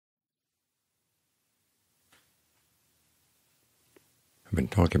I've been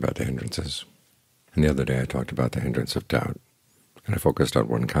talking about the hindrances, and the other day I talked about the hindrance of doubt, and I focused on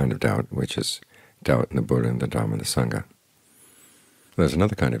one kind of doubt, which is doubt in the Buddha and the Dhamma and the Sangha. There's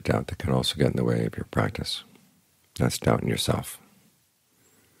another kind of doubt that can also get in the way of your practice. That's doubt in yourself.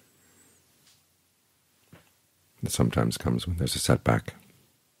 It sometimes comes when there's a setback.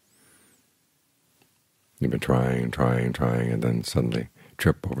 You've been trying, and then suddenly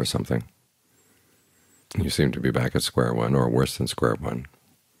trip over something. You seem to be back at square one, or worse than square one.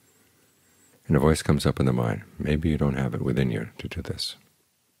 And a voice comes up in the mind. Maybe you don't have it within you to do this.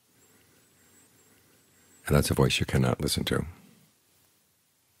 And that's a voice you cannot listen to,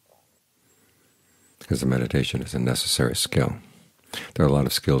 because the meditation is a necessary skill. There are a lot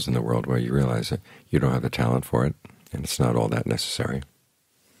of skills in the world where you realize that you don't have the talent for it, and it's not all that necessary.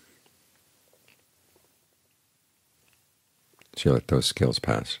 So you let those skills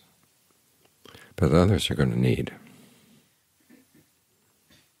pass. But the others you're going to need.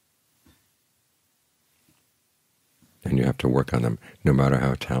 And you have to work on them no matter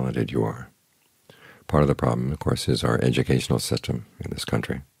how talented you are. Part of the problem, of course, is our educational system in this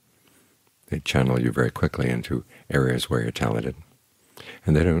country. They channel you very quickly into areas where you're talented,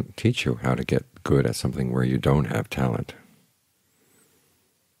 and they don't teach you how to get good at something where you don't have talent.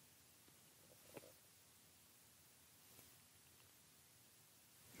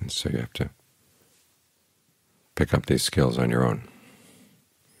 And so you have to pick up these skills on your own.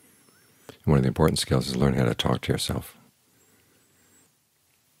 And one of the important skills is learn how to talk to yourself.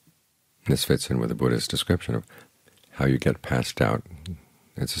 And this fits in with the Buddha's description of how you get past doubt.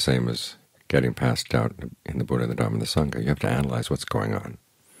 It's the same as getting past doubt in the Buddha, the Dhamma, and the Sangha. You have to analyze what's going on.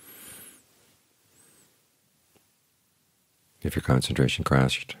 If your concentration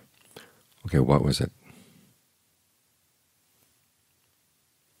crashed, okay, what was it?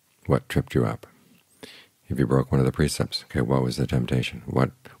 What tripped you up? If you broke one of the precepts, okay, what was the temptation?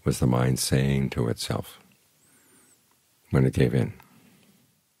 What was the mind saying to itself when it gave in?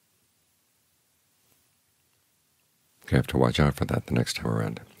 You have to watch out for that the next time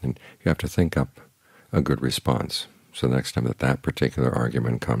around. And you have to think up a good response, so the next time that that particular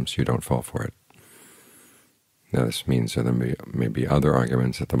argument comes, you don't fall for it. Now this means that there may be other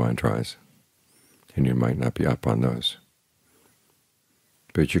arguments that the mind tries, and you might not be up on those.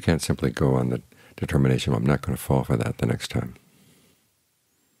 But you can't simply go on the determination, well, I'm not going to fall for that the next time,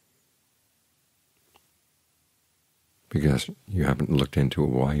 because you haven't looked into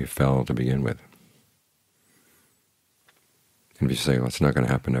why you fell to begin with. And if you say, well, it's not going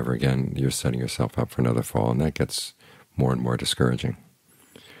to happen ever again, you're setting yourself up for another fall, and that gets more and more discouraging.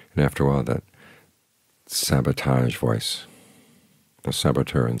 And after a while, that sabotage voice, the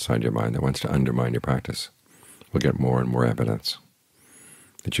saboteur inside your mind that wants to undermine your practice, will get more and more evidence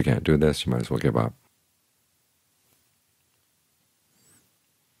that you can't do this, you might as well give up.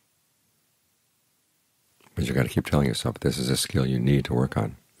 But you've got to keep telling yourself this is a skill you need to work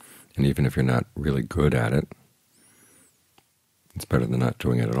on. And even if you're not really good at it, it's better than not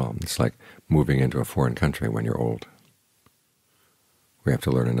doing it at all. It's like moving into a foreign country when you're old. We have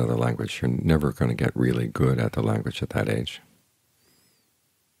to learn another language. You're never going to get really good at the language at that age.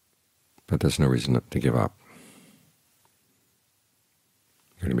 But there's no reason to give up.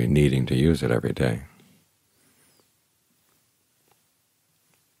 You're going to be needing to use it every day.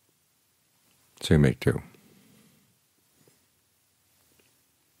 So you make do.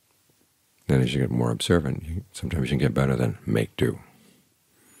 Then as you get more observant, sometimes you can get better than make do.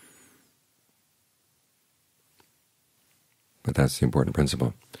 But that's the important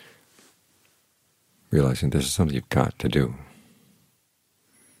principle, realizing this is something you've got to do.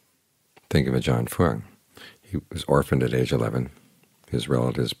 Think of Ajahn Fuang. He was orphaned at age 11. His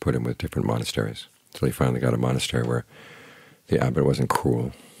relatives put him with different monasteries, until he finally got a monastery where the abbot wasn't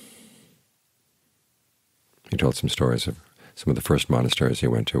cruel. He told some stories of some of the first monasteries he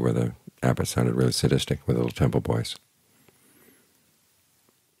went to where the abbot sounded really sadistic with little temple boys.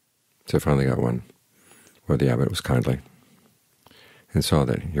 So he finally got one where the abbot was kindly, and saw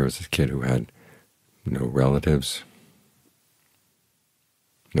that here was this kid who had no relatives,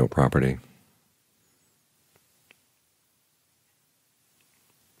 no property.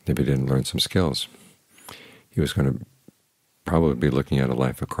 If he didn't learn some skills, he was going to probably be looking at a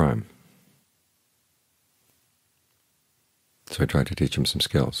life of crime. So I tried to teach him some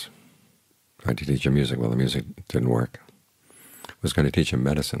skills. Tried to teach him music. Well, the music didn't work. I was going to teach him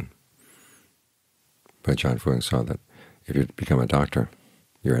medicine. But Ajahn Fuang saw that if you become a doctor,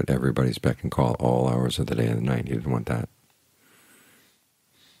 you're at everybody's beck and call all hours of the day and the night. He didn't want that.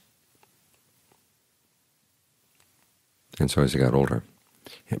 And so as he got older,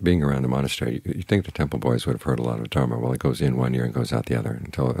 being around the monastery, you think the temple boys would have heard a lot of Dhamma. Well, it goes in one ear and goes out the other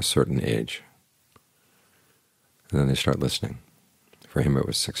until a certain age. And then they start listening. For him it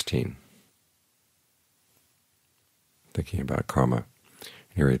was 16. Thinking about karma.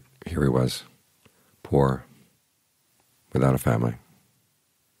 Here he was, poor, without a family,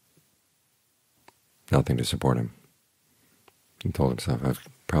 nothing to support him. He told himself, I've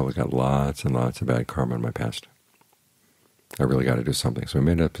probably got lots and lots of bad karma in my past. I really got to do something. So he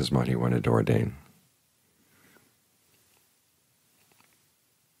made up his mind he wanted to ordain.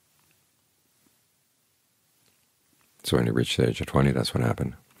 So when he reached the age of 20, that's what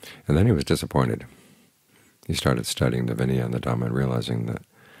happened. And then he was disappointed. He started studying the Vinaya and the Dhamma and realizing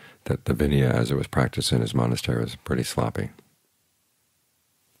that the Vinaya, as it was practiced in his monastery, was pretty sloppy.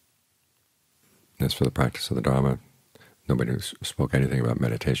 As for the practice of the Dhamma, nobody spoke anything about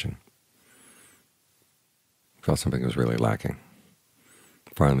meditation. He felt something was really lacking.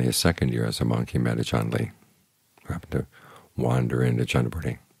 Finally, his second year as a monk, he met Ajahn Lee, who happened to wander into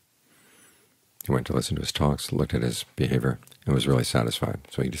Janapuri. He went to listen to his talks, looked at his behavior, and was really satisfied.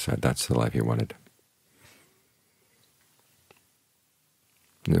 So he decided that's the life he wanted.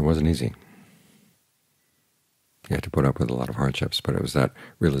 And it wasn't easy. He had to put up with a lot of hardships, but it was that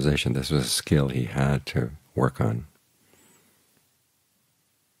realization this was a skill he had to work on.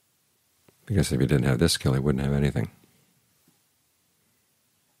 Because if he didn't have this skill, he wouldn't have anything.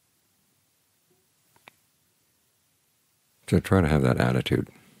 So try to have that attitude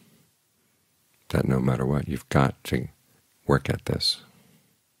that no matter what, you've got to work at this.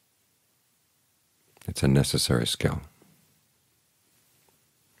 It's a necessary skill.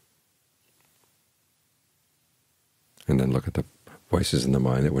 And then look at the voices in the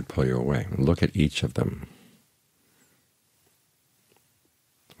mind that would pull you away. And look at each of them.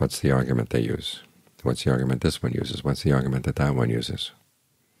 What's the argument they use? What's the argument this one uses? What's the argument that that one uses?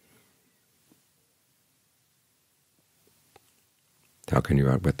 How can you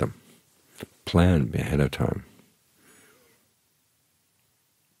outwit them? Plan ahead of time.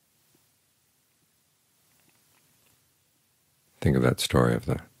 Think of that story of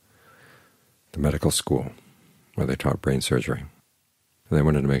the medical school where they taught brain surgery. And they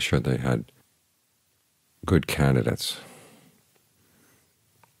wanted to make sure they had good candidates.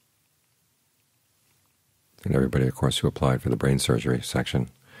 And everybody, of course, who applied for the brain surgery section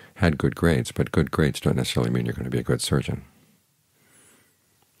had good grades, but good grades don't necessarily mean you're going to be a good surgeon.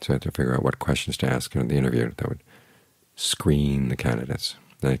 So I had to figure out what questions to ask in the interview that would screen the candidates.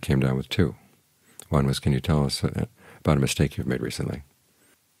 And I came down with two. One was, can you tell us about a mistake you've made recently?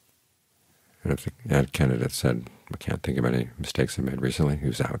 And if the candidate said, I can't think of any mistakes I've made recently, he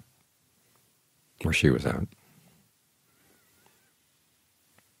was out, or she was out.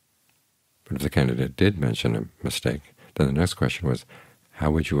 But if the candidate did mention a mistake, then the next question was,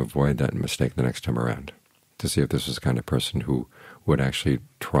 how would you avoid that mistake the next time around? To see if this was the kind of person who would actually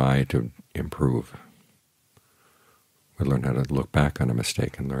try to improve, would learn how to look back on a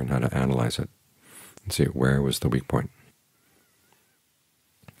mistake and learn how to analyze it and see where was the weak point,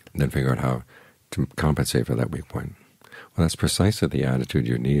 and then figure out how to compensate for that weak point. Well, that's precisely the attitude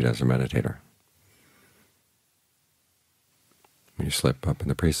you need as a meditator. When you slip up in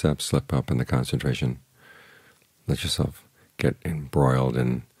the precepts, slip up in the concentration, let yourself get embroiled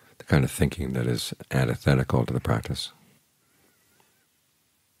in the kind of thinking that is antithetical to the practice.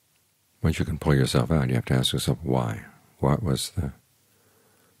 Once you can pull yourself out, you have to ask yourself why. What was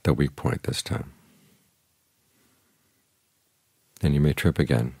the weak point this time? And you may trip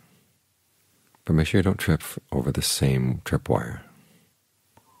again, but make sure you don't trip over the same tripwire.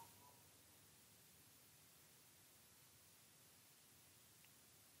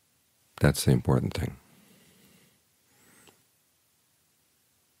 That's the important thing.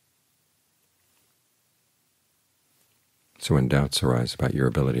 So when doubts arise about your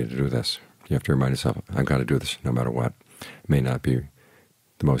ability to do this, you have to remind yourself, I've got to do this no matter what. I may not be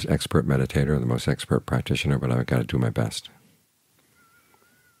the most expert meditator or the most expert practitioner, but I've got to do my best.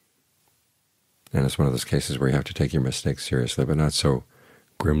 And it's one of those cases where you have to take your mistakes seriously, but not so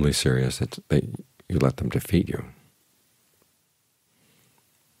grimly serious that you let them defeat you.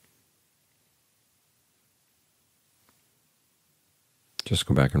 Just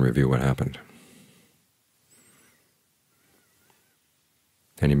go back and review what happened.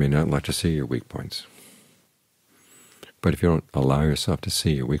 And you may not like to see your weak points. But if you don't allow yourself to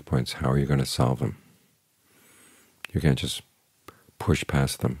see your weak points, how are you going to solve them? You can't just push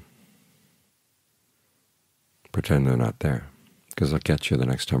past them, pretend they're not there, because they'll get you the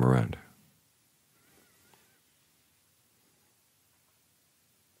next time around.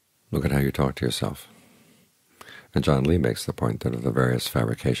 Look at how you talk to yourself. And John Lee makes the point that of the various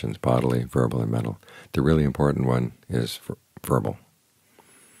fabrications, bodily, verbal, and mental, the really important one is verbal,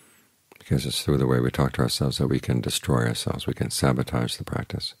 because it's through the way we talk to ourselves that we can destroy ourselves, we can sabotage the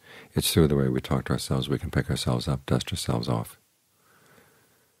practice. It's through the way we talk to ourselves we can pick ourselves up, dust ourselves off,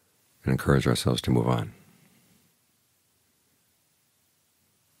 and encourage ourselves to move on.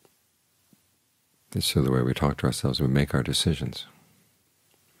 It's through the way we talk to ourselves we make our decisions.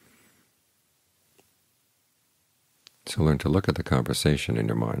 So learn to look at the conversation in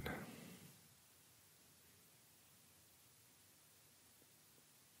your mind.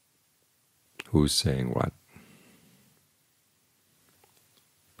 Who's saying what?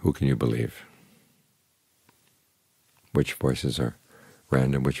 Who can you believe? Which voices are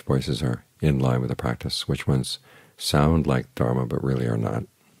random? Which voices are in line with the practice? Which ones sound like Dharma but really are not?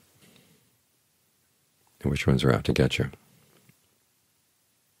 And which ones are out to get you?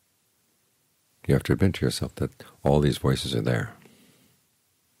 You have to admit to yourself that all these voices are there.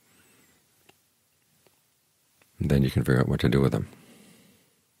 And then you can figure out what to do with them.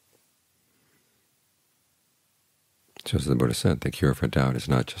 So as the Buddha said, the cure for doubt is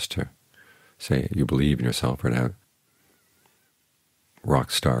not just to say you believe in yourself or to have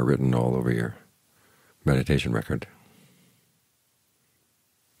rock star written all over your meditation record,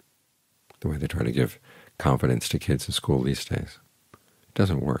 the way they try to give confidence to kids in school these days. It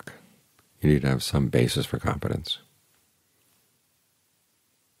doesn't work. You need to have some basis for confidence.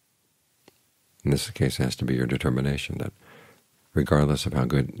 In this case, it has to be your determination that regardless of how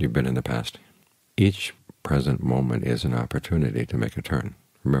good you've been in the past, each present moment is an opportunity to make a turn.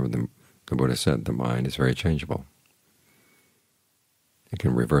 Remember, the Buddha said the mind is very changeable. It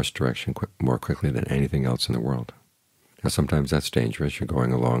can reverse direction more quickly than anything else in the world. Now, sometimes that's dangerous. You're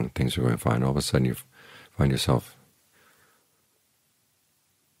going along, things are going fine. All of a sudden you find yourself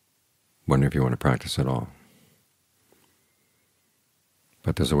wondering if you want to practice at all.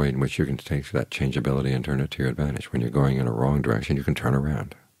 But there's a way in which you can take that changeability and turn it to your advantage. When you're going in a wrong direction, you can turn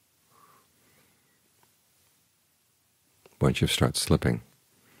around. Once you start slipping,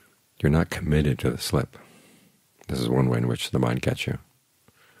 you're not committed to the slip. This is one way in which the mind gets you.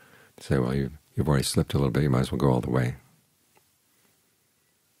 You say, well, you've already slipped a little bit, you might as well go all the way.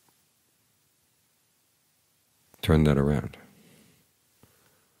 Turn that around.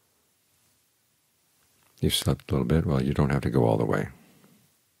 You've slipped a little bit, well, you don't have to go all the way.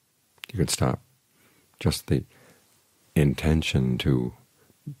 You can stop. Just the intention to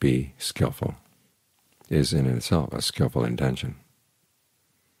be skillful is in itself a skillful intention.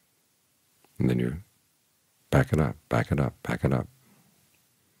 And then you back it up, back it up, back it up.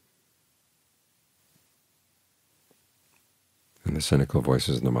 And the cynical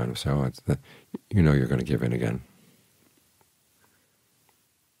voices in the mind will say, oh, you know you're going to give in again.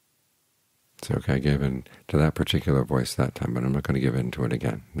 Say, okay, I gave in to that particular voice that time, but I'm not going to give in to it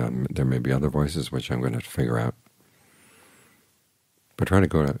again. Now, there may be other voices which I'm going to have to figure out. But try to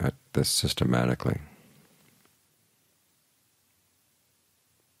go at this systematically.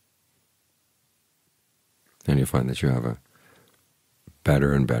 And you find that you have a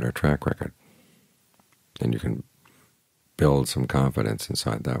better and better track record. And you can build some confidence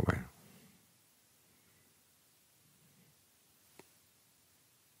inside that way.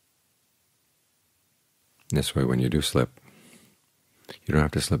 This way, when you do slip, you don't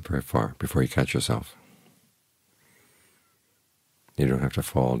have to slip very far before you catch yourself. You don't have to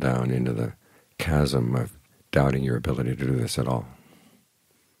fall down into the chasm of doubting your ability to do this at all.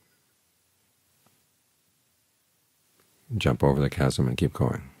 Jump over the chasm and keep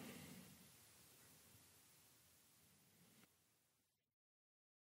going.